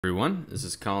Everyone, this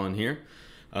is Colin here.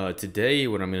 Today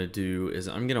what I'm going to do is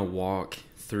I'm going to walk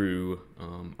through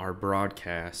our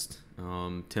broadcast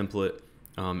template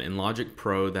in Logic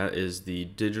Pro. That is the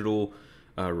digital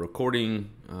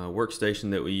recording workstation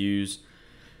that we use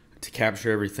to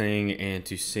capture everything and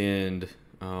to send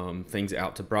things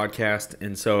out to broadcast.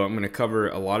 And so I'm going to cover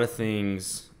a lot of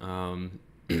things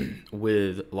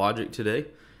with Logic today.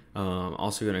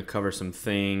 Also going to cover some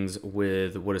things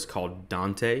with what is called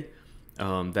Dante.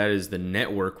 That is the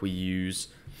network we use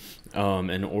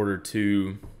in order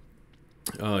to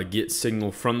get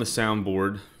signal from the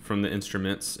soundboard, from the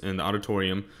instruments in the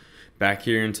auditorium, back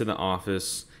here into the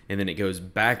office, and then it goes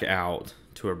back out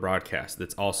to a broadcast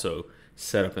that's also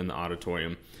set up in the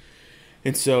auditorium.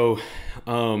 And so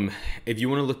if you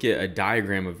want to look at a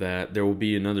diagram of that, there will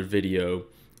be another video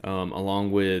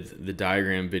along with the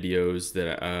diagram videos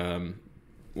that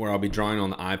where I'll be drawing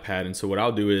on the iPad. And so what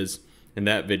I'll do is, in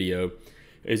that video,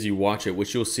 as you watch it,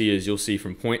 what you'll see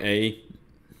from point A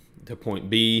to point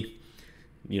B,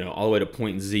 all the way to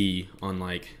point Z on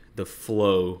like the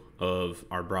flow of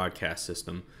our broadcast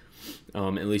system,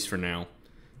 at least for now.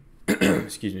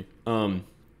 Excuse me.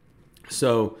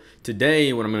 So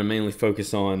today what I'm going to mainly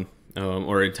focus on,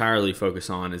 or entirely focus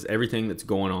on, is everything that's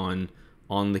going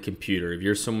on the computer. If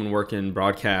you're someone working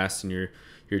broadcast and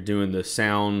you're doing the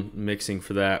sound mixing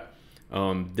for that,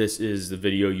 this is the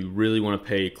video you really want to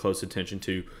pay close attention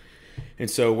to. And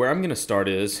so where I'm going to start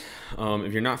is,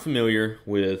 if you're not familiar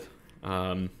with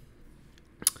a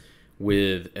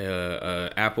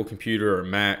Apple computer or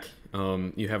Mac,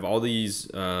 you have all these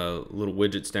little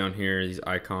widgets down here, these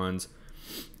icons,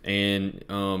 and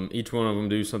each one of them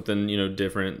do something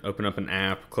different. Open up an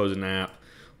app, close an app,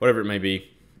 whatever it may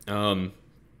be. And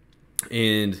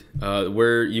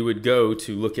where you would go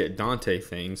to look at Dante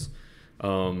things,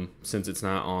 since it's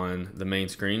not on the main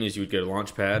screen, is you would go to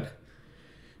Launchpad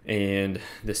and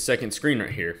the second screen right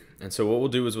here. And so what we'll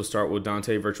do is we'll start with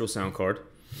Dante Virtual Sound Card.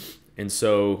 And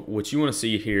so what you want to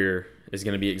see here is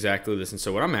going to be exactly this. And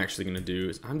so what I'm actually going to do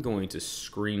is I'm going to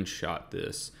screenshot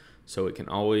this so it can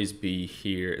always be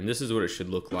here. And this is what it should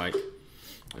look like.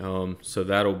 So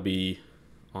that'll be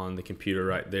on the computer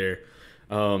right there.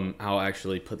 I'll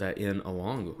actually put that in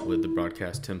along with the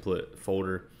broadcast template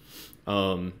folder.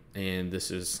 And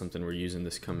this is something we're using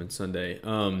this coming Sunday.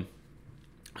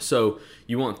 So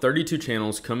you want 32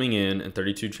 channels coming in and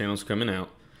 32 channels coming out.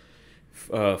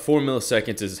 4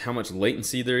 milliseconds is how much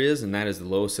latency there is, and that is the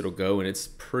lowest it'll go, and it's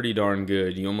pretty darn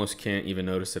good. You almost can't even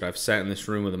notice it. I've sat in this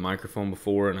room with a microphone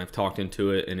before, and I've talked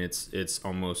into it, and it's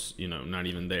almost not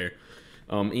even there.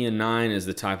 EN9 is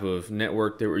the type of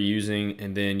network that we're using,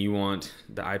 and then you want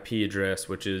the IP address,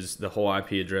 which is the whole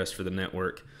IP address for the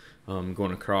network,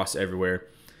 going across everywhere.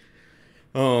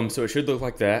 So it should look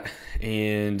like that,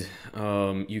 and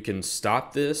you can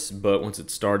stop this, but once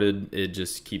it's started, it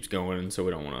just keeps going, and so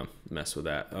we don't want to mess with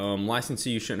that.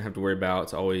 Licensing you shouldn't have to worry about.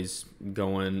 It's always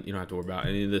going. You don't have to worry about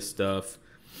any of this stuff.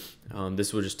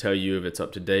 This will just tell you if it's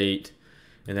up to date,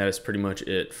 and that is pretty much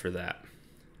it for that.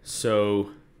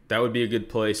 So that would be a good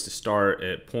place to start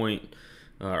at point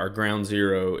or ground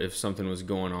zero if something was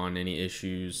going on, any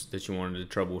issues that you wanted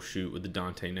to troubleshoot with the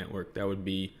Dante network. That would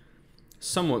be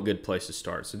somewhat good place to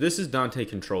start. So this is Dante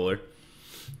controller,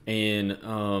 and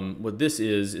what this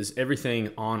is everything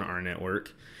on our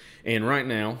network. And right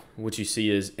now what you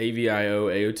see is AVIO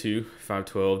AO2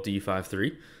 512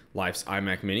 D53, Life's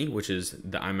iMac Mini, which is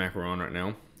the iMac we're on right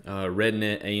now,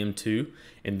 RedNet AM2,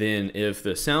 and then if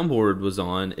the soundboard was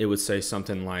on, it would say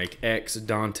something like X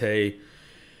Dante,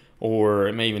 or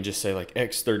it may even just say like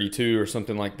X32 or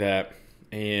something like that.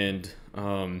 And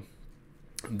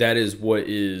that is what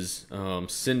is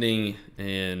sending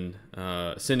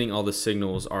all the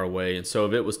signals our way. And so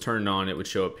if it was turned on, it would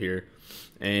show up here,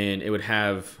 and it would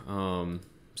have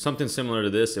something similar to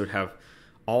this. It would have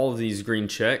all of these green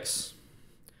checks,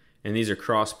 and these are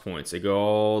cross points. They go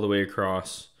all the way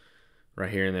across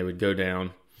right here, and they would go down.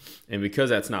 And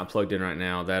because that's not plugged in right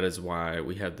now, that is why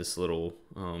we have this little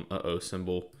uh-oh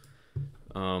symbol.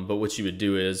 But what you would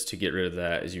do is, to get rid of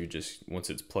that, is you would just, once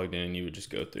it's plugged in, you would just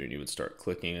go through and you would start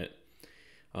clicking it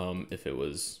if it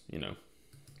was,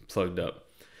 plugged up.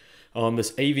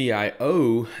 This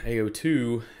AVIO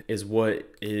AO2 is what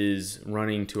is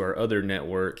running to our other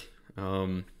network,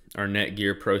 our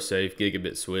Netgear ProSafe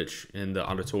gigabit switch in the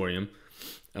auditorium.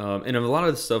 And a lot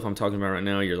of the stuff I'm talking about right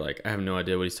now, you're like, I have no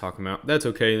idea what he's talking about. That's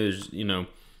okay. There's,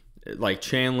 like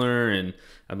Chandler and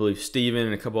I believe Steven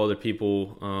and a couple other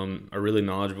people are really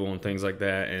knowledgeable on things like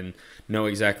that and know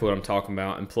exactly what I'm talking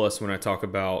about. And plus, when I talk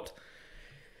about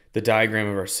the diagram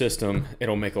of our system,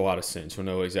 it'll make a lot of sense. You'll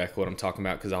know exactly what I'm talking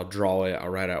about because I'll draw it, I'll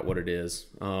write out what it is.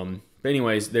 But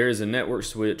anyways, there is a network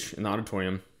switch in the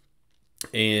auditorium,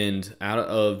 and out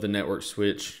of the network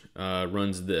switch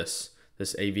runs this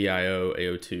AVIO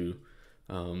AO2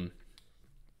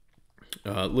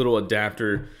 little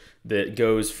adapter that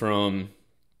goes from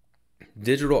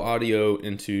digital audio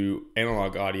into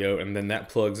analog audio, and then that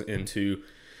plugs into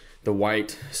the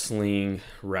white sling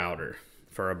router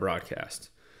for our broadcast.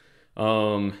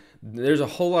 There's a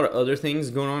whole lot of other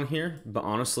things going on here, but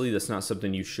honestly, that's not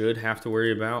something you should have to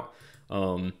worry about.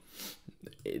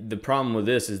 The problem with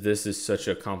this is such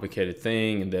a complicated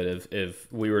thing, and that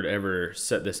if we were to ever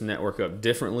set this network up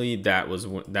differently, that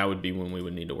would be when we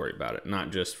would need to worry about it,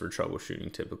 not just for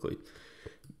troubleshooting typically.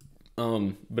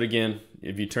 But again,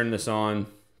 if you turn this on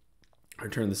or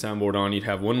turn the soundboard on, you'd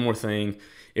have one more thing.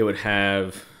 It would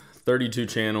have 32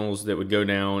 channels that would go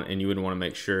down, and you would want to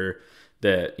make sure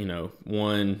that,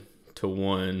 1 to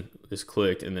 1 is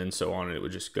clicked, and then so on, and it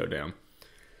would just go down.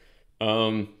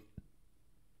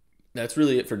 That's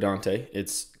really it for Dante.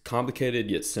 It's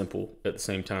complicated yet simple at the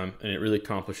same time, and it really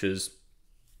accomplishes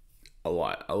a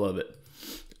lot. I love it.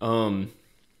 So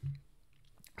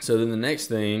then the next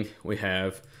thing we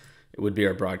have, it would be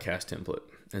our broadcast template.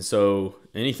 And so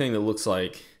anything that looks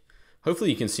like, hopefully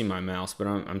you can see my mouse, but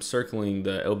I'm circling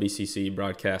the LBCC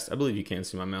broadcast. I believe you can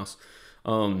see my mouse.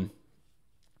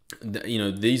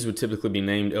 These would typically be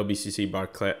named LBCC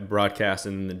broadcast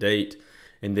and then the date,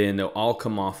 and then they'll all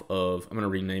come off of, I'm going to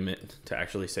rename it to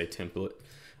actually say template.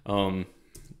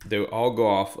 They'll all go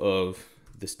off of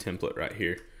this template right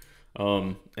here.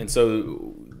 And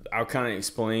so I'll kind of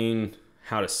explain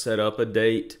how to set up a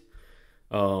date,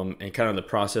 and kind of the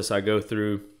process I go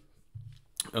through.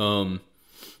 While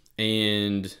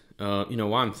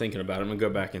I'm thinking about it, I'm gonna go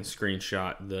back and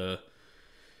screenshot the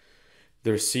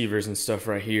receivers and stuff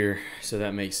right here, so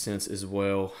that makes sense as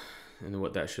well, and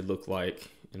what that should look like,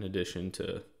 in addition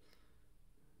to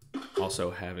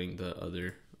also having the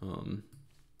other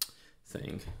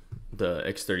thing, the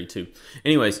X32.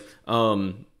 Anyways,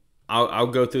 I'll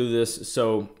go through this.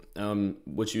 So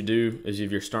what you do is,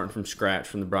 if you're starting from scratch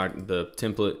from the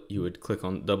template, you would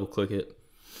double click it.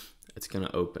 It's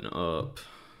gonna open up.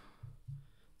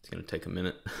 It's gonna take a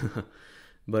minute,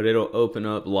 but it'll open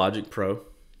up Logic Pro,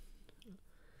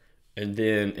 and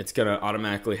then it's gonna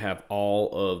automatically have all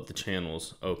of the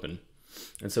channels open.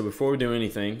 And so before we do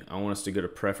anything, I want us to go to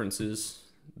Preferences,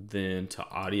 then to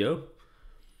Audio,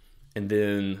 and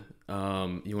then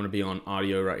you want to be on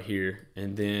Audio right here,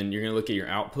 and then you're going to look at your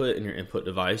output and your input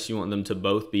device. You want them to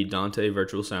both be Dante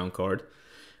Virtual Sound Card.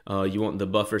 You want the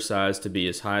buffer size to be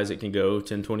as high as it can go,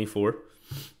 1024.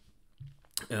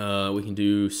 We can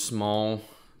do small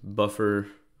buffer,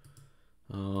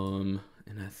 and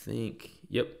I think,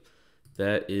 yep,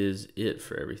 that is it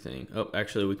for everything. Oh,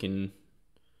 actually, we can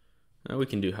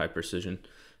do high precision.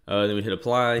 Then we hit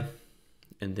apply,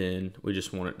 and then we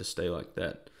just want it to stay like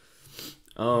that.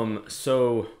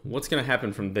 So what's going to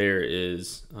happen from there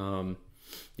is,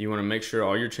 you want to make sure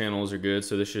all your channels are good.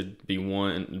 So this should be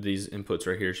these inputs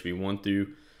right here should be 1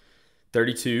 through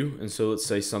 32. And so let's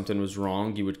say something was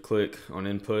wrong. You would click on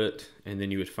input, and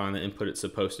then you would find the input it's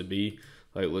supposed to be.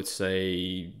 Like, let's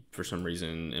say for some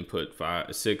reason input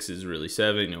 6 is really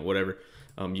 7, whatever.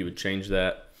 You would change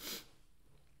that.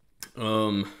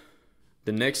 The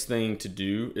next thing to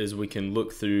do is we can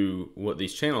look through what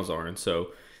these channels are. And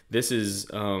so this is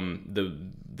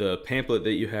the pamphlet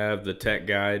that you have, the tech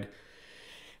guide,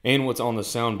 and what's on the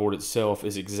soundboard itself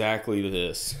is exactly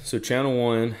this. So channel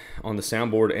 1 on the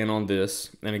soundboard and on this,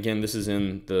 and again, this is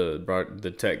in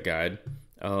the tech guide,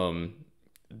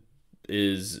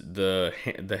 is the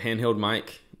handheld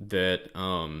mic that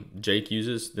Jake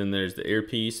uses. Then there's the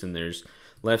earpiece, and there's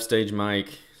left stage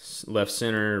mic, left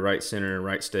center, right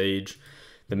stage,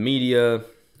 the media,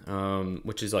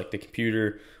 which is like the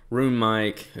computer, room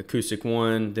mic, acoustic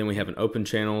 1. Then we have an open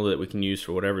channel that we can use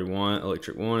for whatever we want.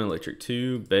 Electric 1, electric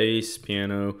 2, bass,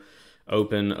 piano,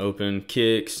 open,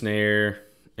 kick, snare,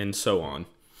 and so on.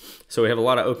 So we have a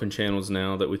lot of open channels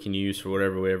now that we can use for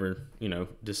whatever we ever,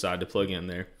 decide to plug in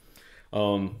there.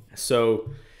 So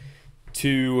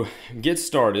to get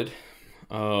started,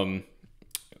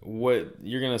 what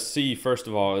you're going to see first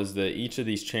of all is that each of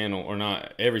these channels, or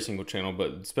not every single channel,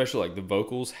 but especially like the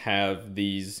vocals, have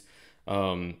these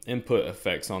input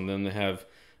effects on them. They have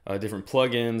different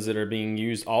plugins that are being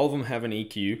used. All of them have an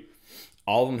EQ.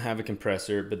 All of them have a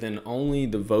compressor, but then only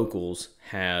the vocals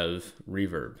have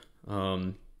reverb,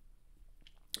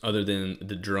 other than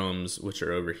the drums, which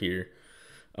are over here.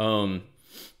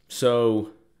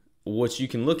 So what you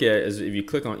can look at is, if you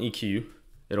click on EQ,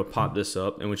 it'll pop this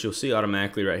up, and what you'll see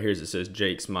automatically right here is it says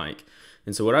Jake's mic.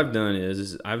 And so what I've done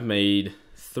is I've made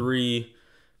 3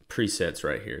 presets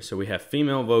right here. So we have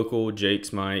female vocal,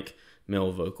 Jake's mic,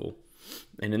 male vocal.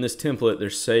 And in this template,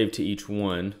 they're saved to each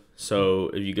one. So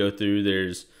if you go through,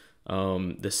 there's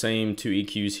the same 2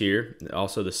 EQs here,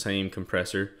 also the same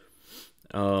compressor.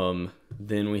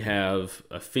 Then we have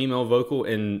a female vocal,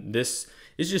 and this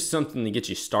is just something to get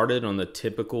you started on the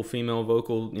typical female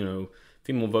vocal. You know,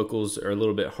 female vocals are a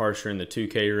little bit harsher in the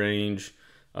 2K range.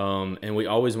 And we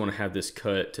always want to have this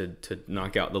cut to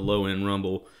knock out the low end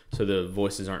rumble so the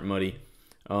voices aren't muddy.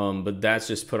 But that's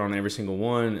just put on every single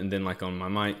one. And then like on my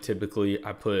mic, typically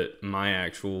I put my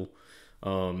actual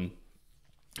EQ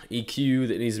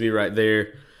that needs to be right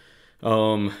there.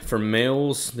 For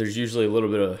males, there's usually a little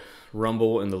bit of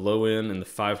rumble in the low end and the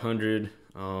 500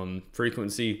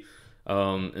 frequency.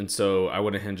 And so I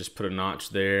went ahead and just put a notch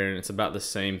there, and it's about the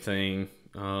same thing.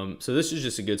 So this is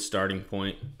just a good starting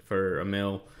point for a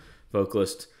male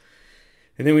vocalist.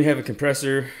 And then we have a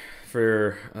compressor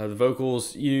for the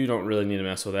vocals. You don't really need to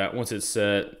mess with that. Once it's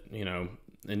set, you know,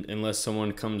 unless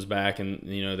someone comes back and,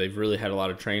 you know, they've really had a lot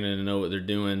of training and know what they're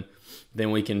doing,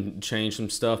 then we can change some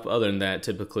stuff. But other than that,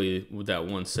 typically with that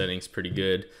one setting's pretty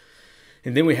good.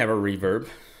 And then we have a reverb.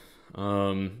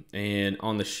 And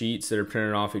on the sheets that are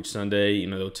printed off each Sunday, you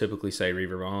know, they'll typically say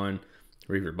reverb on,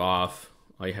 reverb off.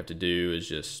 All you have to do is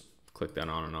just click that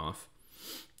on and off.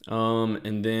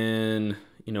 And then,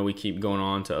 you know, we keep going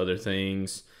on to other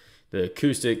things. The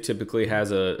acoustic typically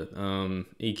has a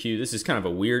EQ. This is kind of a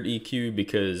weird EQ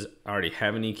because I already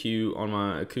have an EQ on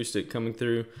my acoustic coming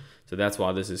through. So that's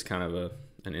why this is kind of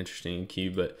an interesting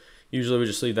EQ. But usually we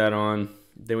just leave that on.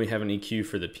 Then we have an EQ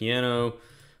for the piano,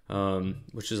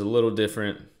 which is a little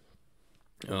different,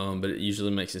 but it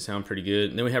usually makes it sound pretty good.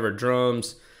 And then we have our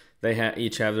drums. They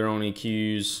each have their own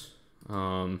EQs,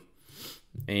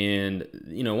 and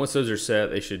you know, once those are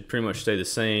set, they should pretty much stay the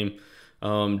same.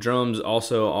 Drums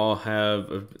also all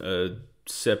have a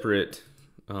separate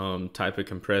type of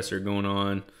compressor going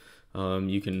on.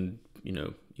 You can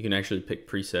actually pick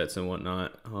presets and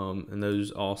whatnot, and those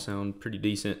all sound pretty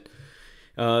decent.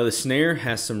 The snare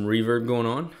has some reverb going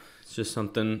on. It's just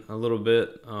something a little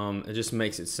bit. It just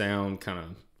makes it sound kind of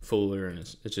fuller, and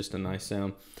it's just a nice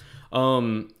sound.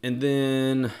 And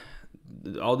then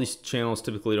all these channels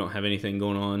typically don't have anything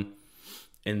going on.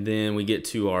 And then we get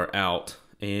to our out,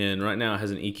 and right now it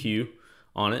has an EQ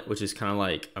on it, which is kind of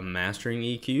like a mastering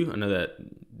EQ. I know that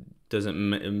doesn't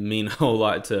mean a whole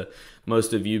lot to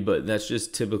most of you, but that's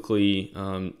just typically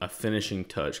a finishing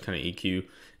touch kind of EQ.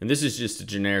 And this is just a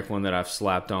generic one that I've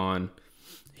slapped on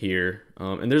here.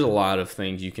 And there's a lot of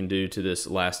things you can do to this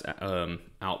last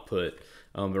output.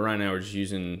 But right now we're just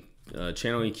using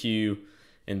channel EQ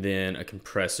and then a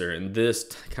compressor, and this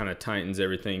kind of tightens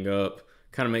everything up,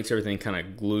 kind of makes everything kind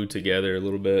of glued together a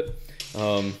little bit.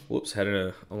 Whoops, had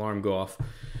an alarm go off.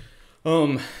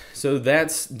 So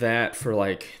that's that for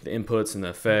like the inputs and the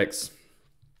effects.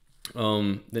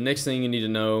 The next thing you need to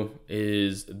know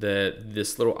is that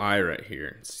this little eye right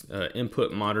here, it's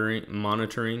input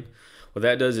monitoring. What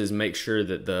that does is make sure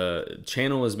that the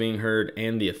channel is being heard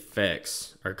and the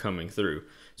effects are coming through.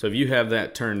 So if you have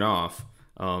that turned off,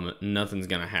 nothing's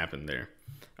gonna happen there.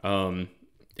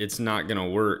 It's not gonna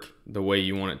work the way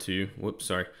you want it to. Whoops,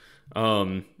 sorry.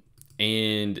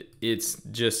 And it's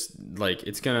just like,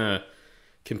 it's gonna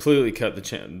completely cut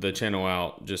the channel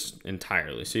out just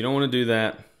entirely. So you don't want to do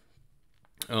that.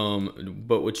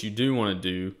 But what you do want to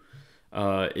do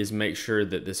is make sure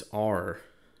that this R,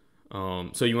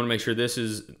 so you want to make sure this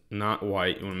is not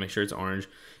white. You want to make sure it's orange.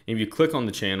 And if you click on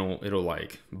the channel, it'll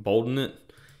like bolden it,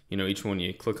 you know, each one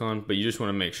you click on, but you just want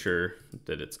to make sure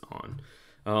that it's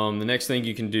on. The next thing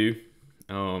you can do,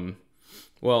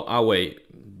 well, I'll wait,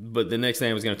 but the next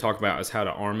thing I was going to talk about is how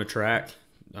to arm a track,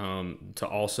 to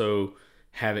also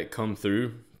have it come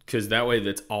through, because that way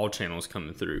that's all channels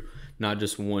coming through, not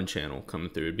just one channel coming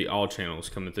through. It'd be all channels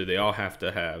coming through. They all have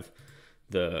to have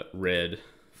the red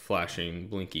flashing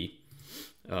blinky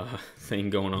thing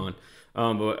going on.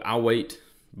 But I'll wait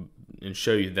and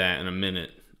show you that in a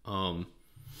minute when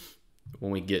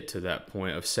we get to that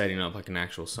point of setting up like an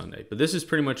actual Sunday. But this is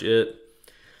pretty much it.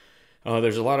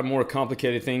 There's a lot of more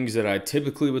complicated things that I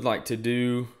typically would like to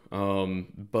do,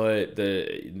 but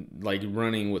like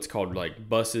running what's called like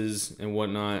buses and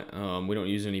whatnot, we don't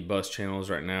use any bus channels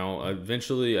right now.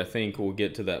 Eventually, I think we'll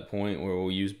get to that point where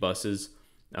we'll use buses,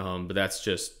 but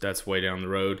that's way down the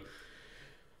road.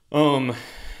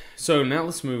 So now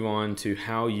let's move on to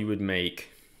how you would make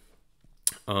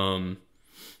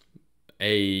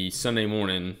a Sunday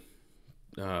morning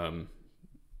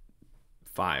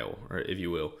file, or if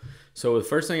you will. So the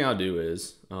first thing I'll do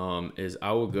is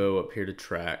I will go up here to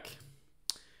track,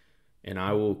 and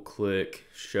I will click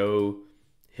show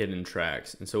hidden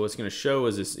tracks. And so what's going to show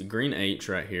is this green H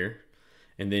right here,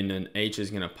 and then an H is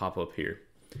going to pop up here.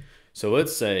 So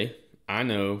let's say I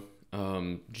know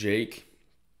Jake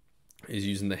is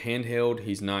using the handheld.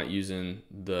 He's not using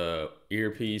the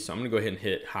earpiece. So I'm going to go ahead and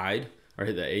hit hide, or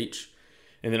hit the H,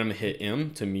 and then I'm going to hit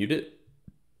M to mute it.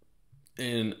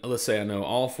 And let's say I know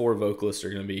all 4 vocalists are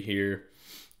going to be here.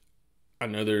 I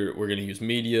know we're going to use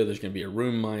media. There's going to be a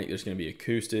room mic. There's going to be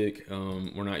acoustic.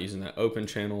 We're not using that open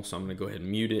channel, so I'm going to go ahead and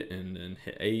mute it and then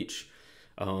hit H.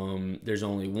 There's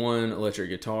only 1 electric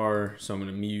guitar, so I'm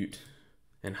going to mute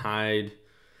and hide.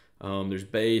 There's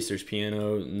bass, there's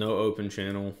piano, no open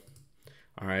channel.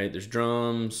 All right, there's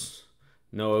drums,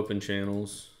 no open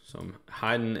channels. So I'm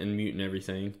hiding and muting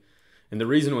everything. And the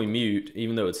reason we mute,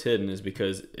 even though it's hidden, is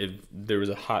because if there was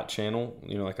a hot channel,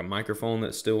 you know, like a microphone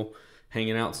that's still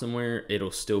hanging out somewhere,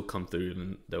 it'll still come through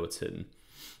even though it's hidden.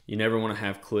 You never want to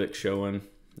have click showing.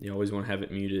 You always want to have it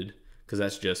muted, because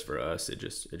that's just for us. It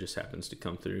just happens to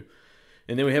come through.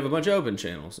 And then we have a bunch of open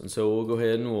channels. And so we'll go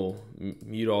ahead and we'll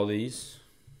mute all these.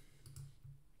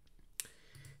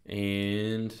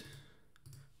 And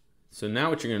so now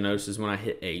what you're going to notice is when I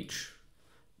hit H,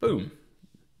 boom.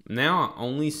 Now I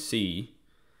only see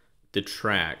the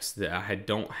tracks that I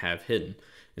don't have hidden.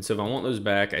 And so if I want those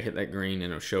back, I hit that green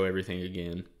and it'll show everything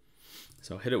again.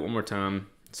 So I'll hit it one more time.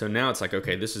 So now it's like,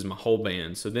 okay, this is my whole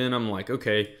band. So then I'm like,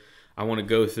 okay, I want to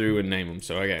go through and name them.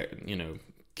 So I got, you know,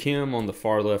 Kim on the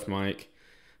far left mic.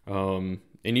 And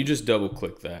you just double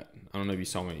click that. I don't know if you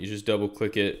saw me. You just double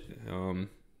click it.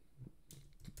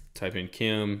 Type in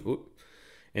Kim. Whoop,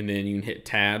 and then you can hit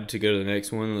tab to go to the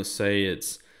next one. Let's say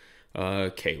it's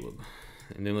Caleb,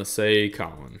 and then let's say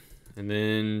Colin, and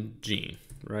then Gene,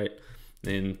 right?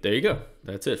 And there you go.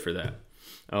 That's it for that.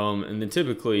 And then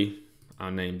typically I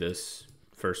name this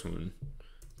first one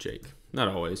Jake. Not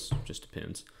always, just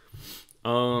depends.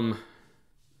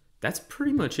 That's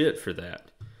pretty much it for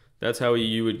that. That's how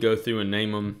you would go through and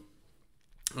name them.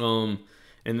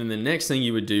 And then the next thing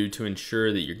you would do to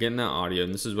ensure that you're getting that audio,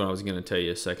 and this is what I was going to tell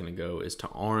you a second ago, is to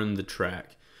arm the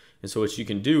track. And so what you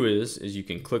can do is you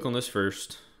can click on this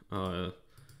first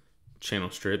channel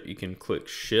strip. You can click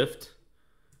Shift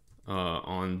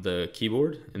on the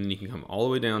keyboard, and then you can come all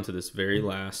the way down to this very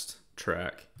last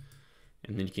track,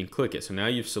 and then you can click it. So now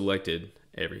you've selected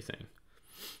everything.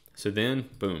 So then,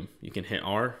 boom, you can hit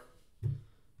R.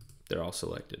 They're all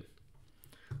selected.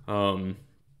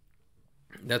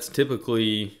 That's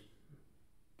typically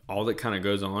all that kind of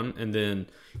goes on. And then,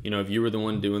 you know, if you were the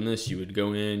one doing this, you would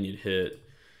go in, you'd hit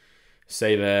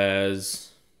save as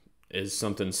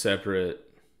something separate,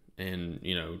 and,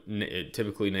 you know,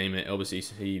 typically name it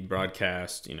LBCC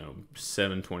broadcast, you know,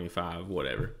 725,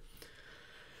 whatever.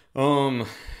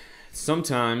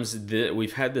 Sometimes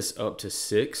we've had this up to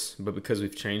 6, but because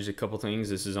we've changed a couple things,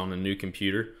 this is on a new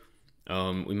computer.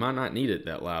 We might not need it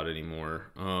that loud anymore.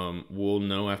 We'll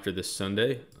know after this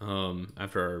Sunday,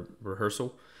 after our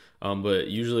rehearsal. But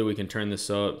usually we can turn this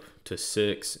up to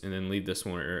 6 and then leave this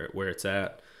one where it's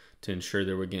at to ensure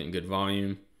that we're getting good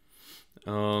volume.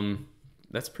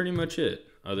 That's pretty much it.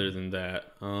 Other than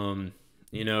that,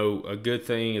 you know, a good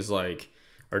thing is like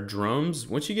our drums.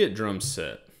 Once you get drums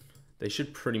set, they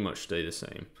should pretty much stay the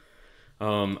same.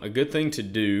 A good thing to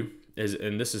do is,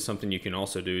 and this is something you can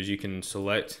also do, is you can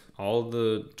select all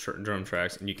the drum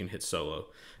tracks and you can hit solo.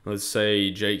 Let's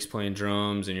say Jake's playing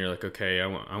drums and you're like, okay, I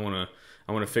want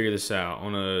to figure this out. I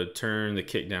want to turn the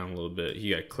kick down a little bit.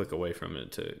 You got to click away from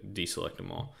it to deselect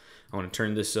them all. I want to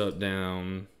turn this up,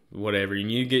 down, whatever.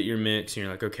 And you get your mix and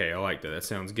you're like, okay, I like that. That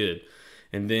sounds good.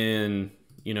 And then,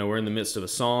 you know, we're in the midst of a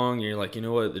song and you're like, you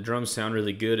know what? The drums sound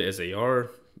really good as they are,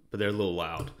 but they're a little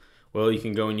loud. Well, you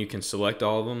can go and you can select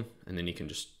all of them, and then you can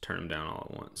just turn them down all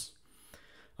at once.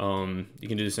 You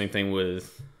can do the same thing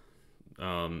with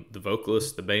the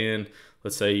vocalist, the band.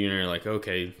 Let's say you're like,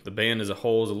 okay, the band as a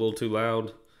whole is a little too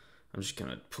loud. I'm just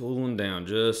going to pull them down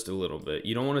just a little bit.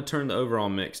 You don't want to turn the overall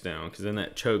mix down, because then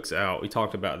that chokes out. We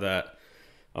talked about that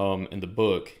in the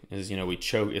book, is, you know, we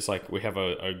choke. It's like we have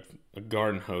a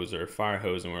garden hose or a fire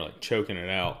hose, and we're like choking it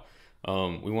out.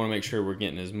 We want to make sure we're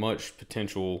getting as much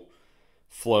potential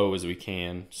flow as we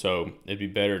can, so it'd be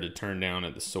better to turn down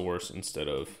at the source instead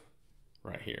of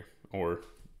right here or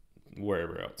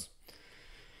wherever else.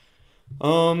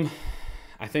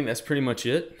 I think that's pretty much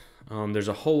it. There's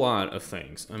a whole lot of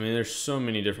things. I mean, there's so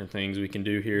many different things we can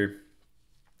do here,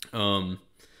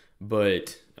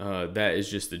 but that is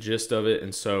just the gist of it.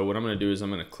 And so what I'm going to do is I'm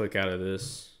going to click out of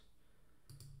this.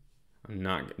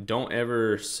 don't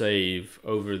ever save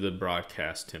over the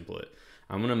broadcast template.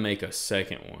 I'm gonna make a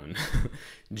second one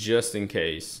just in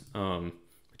case. But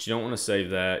you don't want to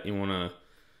save that. You want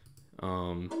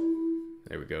to,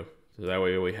 there we go. So that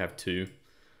way we have two.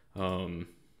 I'm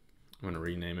gonna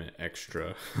rename it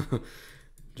extra,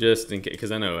 just in case,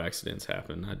 because I know accidents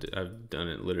happen. I've done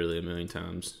it literally a million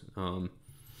times.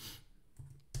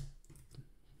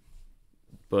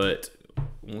 But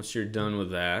once you're done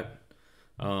with that,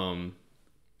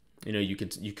 you know, you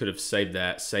could have saved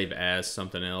that, save as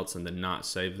something else, and then not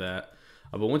save that.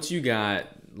 But once you got,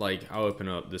 like, I'll open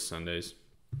up this Sundays.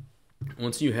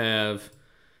 Once you have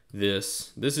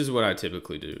this is what I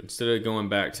typically do. Instead of going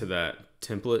back to that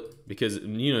template, because,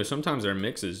 you know, sometimes our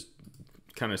mix is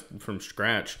kind of from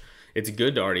scratch. It's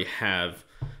good to already have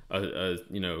a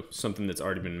you know, something that's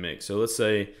already been mixed. So let's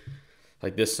say,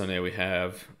 like this Sunday, we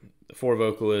have 4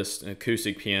 vocalists, an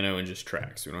acoustic piano, and just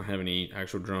tracks. We don't have any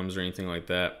actual drums or anything like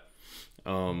that.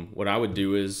 What I would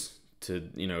do is to,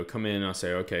 you know, come in and I'll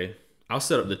say, okay, I'll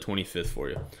set up the 25th for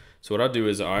you. So what I'll do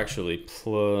is I'll actually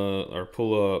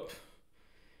pull up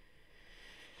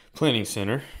Planning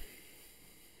Center,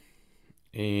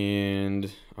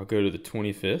 and I'll go to the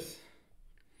 25th.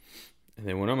 And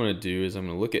then what I'm going to do is I'm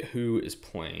going to look at who is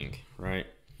playing, right?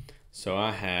 So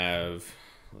I have,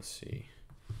 let's see,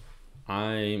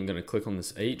 I'm going to click on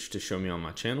this H to show me on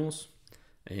my channels.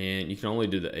 And you can only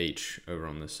do the H over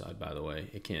on this side, by the way.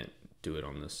 It can't do it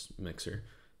on this mixer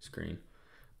screen.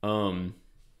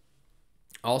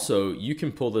 Also, you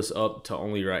can pull this up to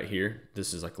only right here.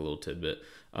 This is like a little tidbit.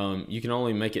 You can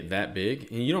only make it that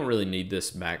big, and you don't really need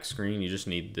this back screen. You just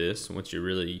need this once you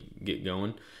really get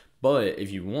going. But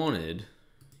if you wanted,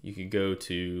 you could go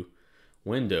to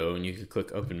Window and you could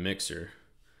click Open Mixer,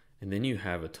 and then you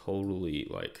have a totally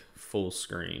like full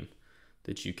screen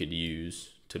that you could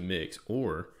use to mix.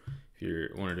 Or if you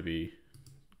wanted to be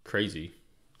crazy,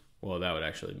 well, that would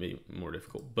actually be more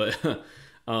difficult. But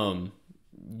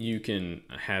you can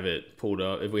have it pulled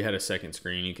up. If we had a second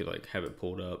screen, you could like have it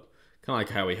pulled up, kind of like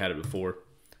how we had it before.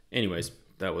 Anyways,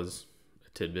 that was a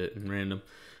tidbit and random.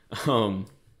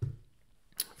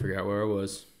 Forgot where I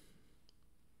was.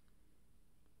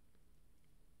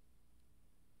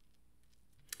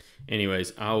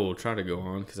 Anyways, I will try to go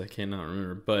on because I cannot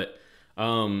remember. But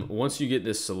once you get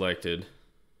this selected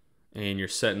and you're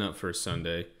setting up for a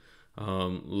Sunday,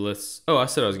 I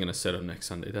said I was going to set up next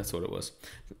Sunday. That's what it was.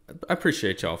 I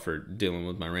appreciate y'all for dealing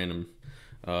with my random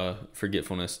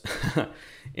forgetfulness.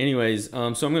 Anyways, so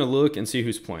I'm going to look and see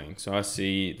who's playing. So I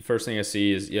see, the first thing I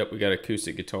see is, yep, we got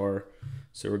acoustic guitar.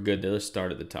 So we're good. Let's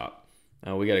start at the top.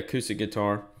 We got acoustic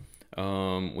guitar.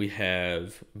 We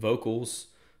have vocals.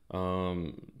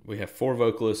 We have 4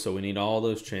 vocalists, so we need all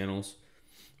those channels.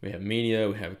 We have media.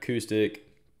 We have acoustic.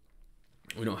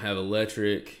 We don't have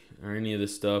electric or any of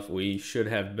this stuff. We should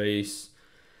have bass.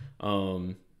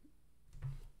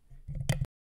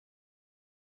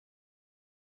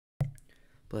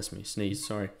 Bless me, sneeze,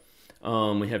 sorry.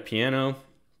 We have piano.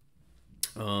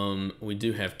 We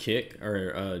do have kick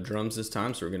or drums this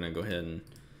time, so we're gonna go ahead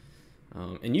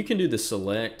and you can do the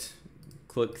select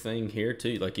click thing here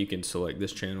too. Like you can select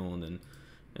this channel and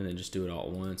then just do it all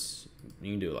at once.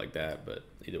 You can do it like that, but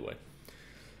either way.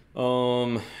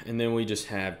 And then we just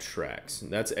have tracks.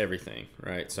 That's everything,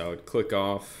 right? So I would click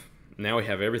off. Now we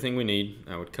have everything we need.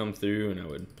 I would come through and I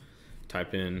would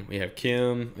type in. We have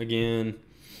Kim again.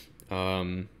 We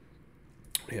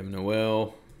have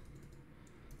Noel.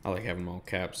 I like having them all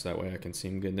caps, that way I can see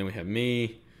them good. Then we have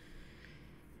me.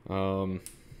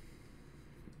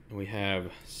 We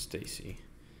have Stacy.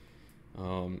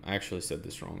 I actually said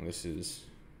this wrong. This is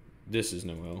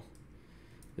Noel.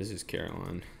 This is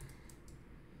Caroline.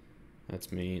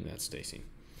 That's me. That's Stacy.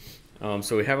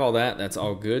 So we have all that. That's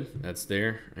all good. That's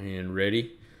there and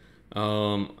ready.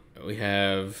 We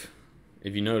have,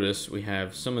 if you notice, we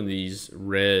have some of these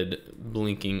red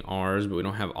blinking R's, but we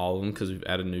don't have all of them because we've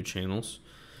added new channels.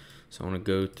 So I want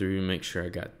to go through and make sure I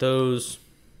got those.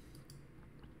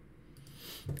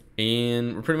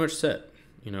 And we're pretty much set.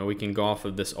 You know, we can go off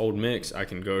of this old mix. I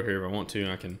can go here if I want to, and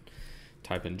I can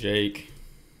type in Jake.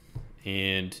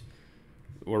 And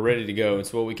we're ready to go. And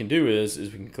so what we can do is we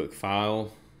can click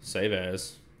File, Save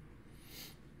As,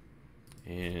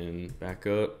 and back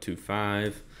up to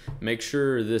 5. Make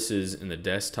sure this is in the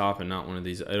desktop and not one of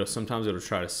these. Sometimes it'll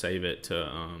try to save it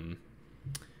to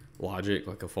Logic,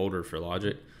 like a folder for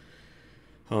Logic.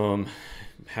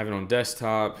 Have it on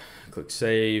desktop, click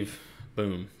Save,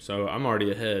 boom. So I'm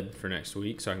already ahead for next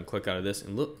week, so I can click out of this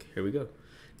and look, here we go.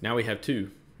 Now we have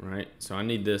 2, right? So I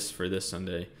need this for this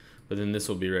Sunday, but then this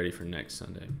will be ready for next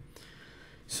Sunday.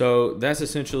 So that's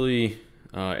essentially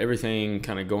everything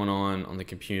kind of going on the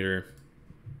computer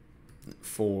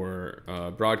for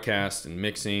broadcast and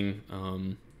mixing.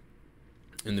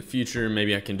 In the future,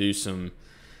 maybe I can do some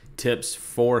tips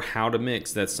for how to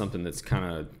mix. That's something that's kind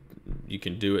of, you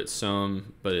can do it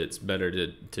some, but it's better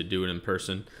to do it in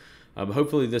person. But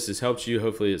hopefully this has helped you.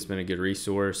 Hopefully it's been a good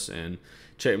resource, and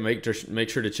make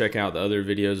sure to check out the other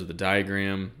videos of the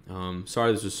diagram.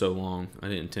 Sorry this was so long. I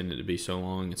didn't intend it to be so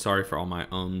long, and sorry for all my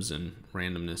ums and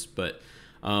randomness, but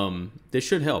this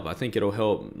should help. I think it'll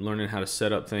help learning how to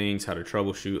set up things, how to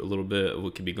troubleshoot a little bit of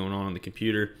what could be going on the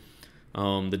computer.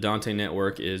 The Dante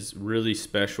network is really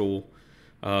special,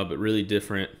 but really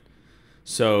different.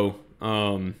 So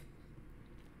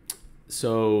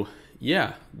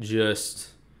yeah, just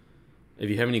if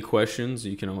you have any questions,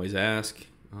 you can always ask.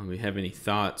 If you have any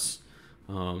thoughts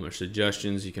or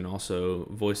suggestions, you can also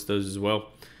voice those as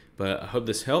well. But I hope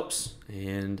this helps,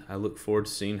 and I look forward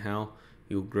to seeing how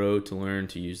you'll grow to learn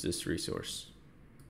to use this resource.